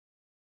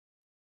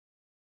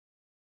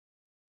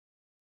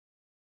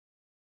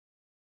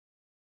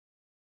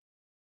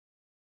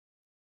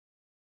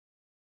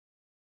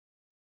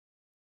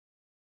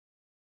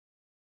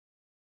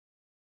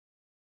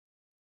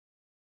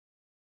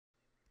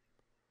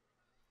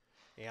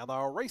And the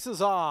race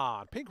is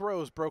on. Pink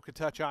Rose broke a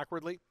touch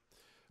awkwardly.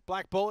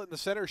 Black Bullet in the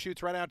center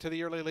shoots right out to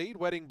the early lead.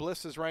 Wedding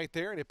Bliss is right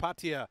there. And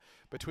Hypatia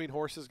between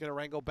horses going to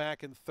wrangle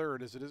back in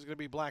third, as it is going to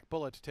be Black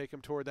Bullet to take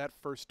him toward that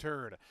first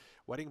turn.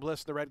 Wedding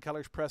Bliss in the red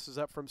colors presses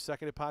up from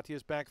second. Hypatia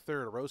is back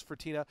third. Rose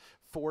Fertina,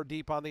 four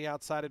deep on the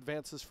outside,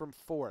 advances from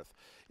fourth.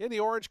 In the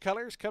orange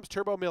colors comes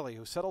Turbo Millie,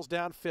 who settles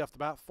down fifth,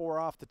 about four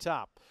off the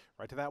top.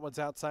 Right to that one's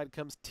outside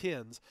comes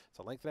Tins. It's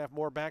a length and a half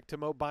more back to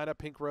Mobina.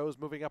 Pink Rose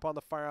moving up on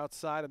the far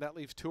outside, and that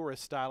leaves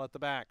Tourist Style at the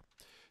back.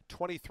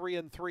 23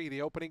 and 3,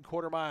 the opening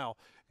quarter mile,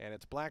 and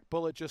it's Black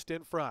Bullet just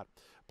in front.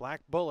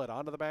 Black Bullet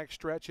onto the back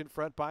stretch in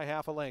front by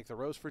half a length. The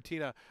Rose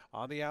Fertina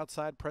on the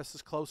outside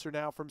presses closer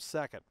now from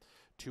second.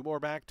 Two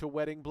more back to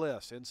Wedding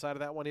Bliss. Inside of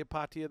that one,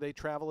 Hypatia, they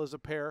travel as a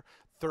pair.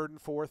 Third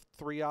and fourth,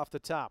 three off the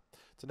top.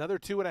 It's another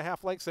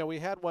 2.5 lengths. Now we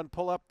had one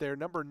pull up there.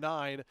 Number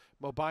 9,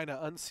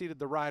 Mobina unseated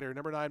the rider.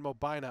 Number 9,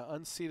 Mobina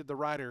unseated the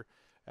rider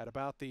at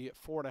about the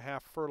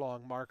 4.5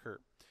 furlong marker.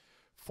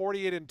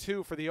 48 and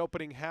 2 for the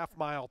opening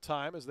half-mile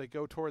time as they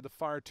go toward the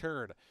far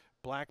turn.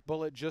 Black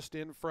Bullet just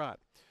in front.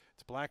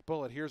 It's Black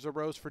Bullet. Here's a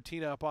Rose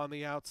Fertina up on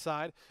the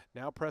outside.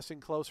 Now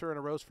pressing closer, and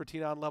a Rose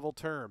Fertina on level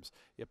terms.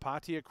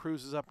 Hypatia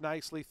cruises up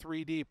nicely,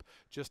 three deep.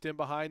 Just in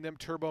behind them,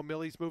 Turbo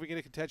Millie's moving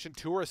into contention.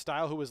 Tourist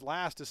Style, who was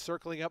last, is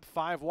circling up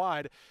five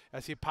wide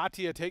as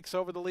Hypatia takes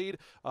over the lead.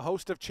 A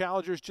host of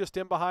challengers just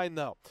in behind,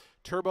 though.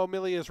 Turbo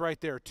Millie is right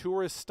there.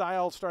 Tourist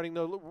Style starting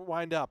to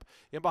wind up.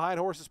 In behind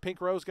horses, Pink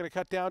Rose going to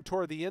cut down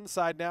toward the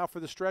inside now for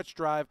the stretch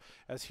drive,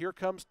 as here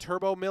comes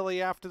Turbo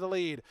Millie after the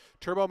lead.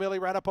 Turbo Millie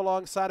right up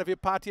alongside of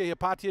Hypatia.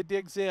 Hypatia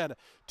digs in.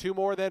 Two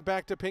more then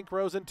back to Pink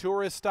Rose and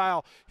Tourist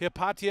Style.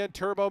 Hypatia and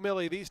Turbo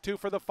Millie. These two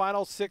for the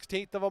final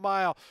 16th of a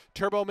mile.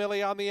 Turbo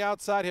Millie on the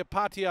outside.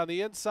 Hypatia on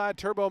the inside.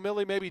 Turbo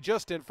Millie maybe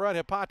just in front.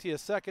 Hypatia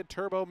second.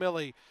 Turbo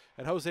Millie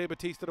and Jose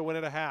Batista to win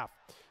at a half.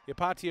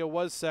 Hypatia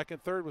was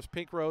second. Third was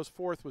Pink Rose.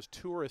 Fourth was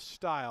Tourist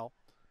Style.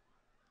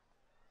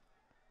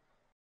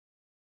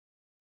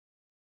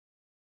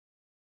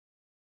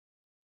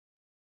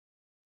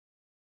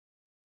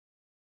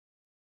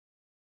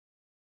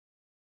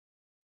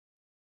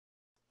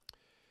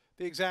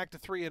 The exacta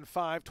 3 and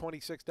 5,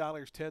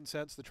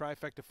 $26.10. The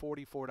trifecta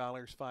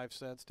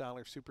 $44.05.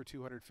 Dollar Super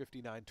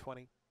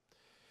 $259.20.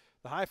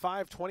 The high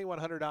five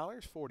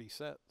 $2,100, 40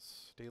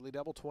 cents. Daily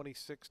double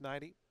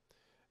 $26.90.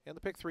 And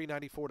the pick three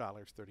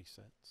 $94.30.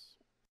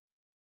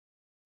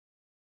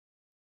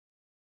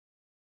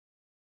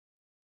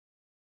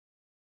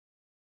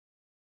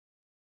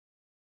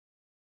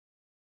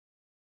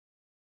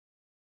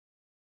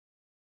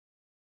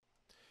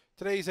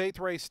 Today's 8th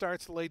race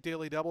starts the late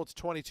daily double. It's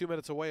 22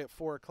 minutes away at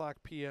 4 o'clock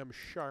p.m.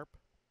 sharp.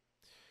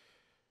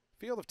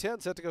 Field of 10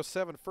 set to go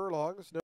 7 furlongs. No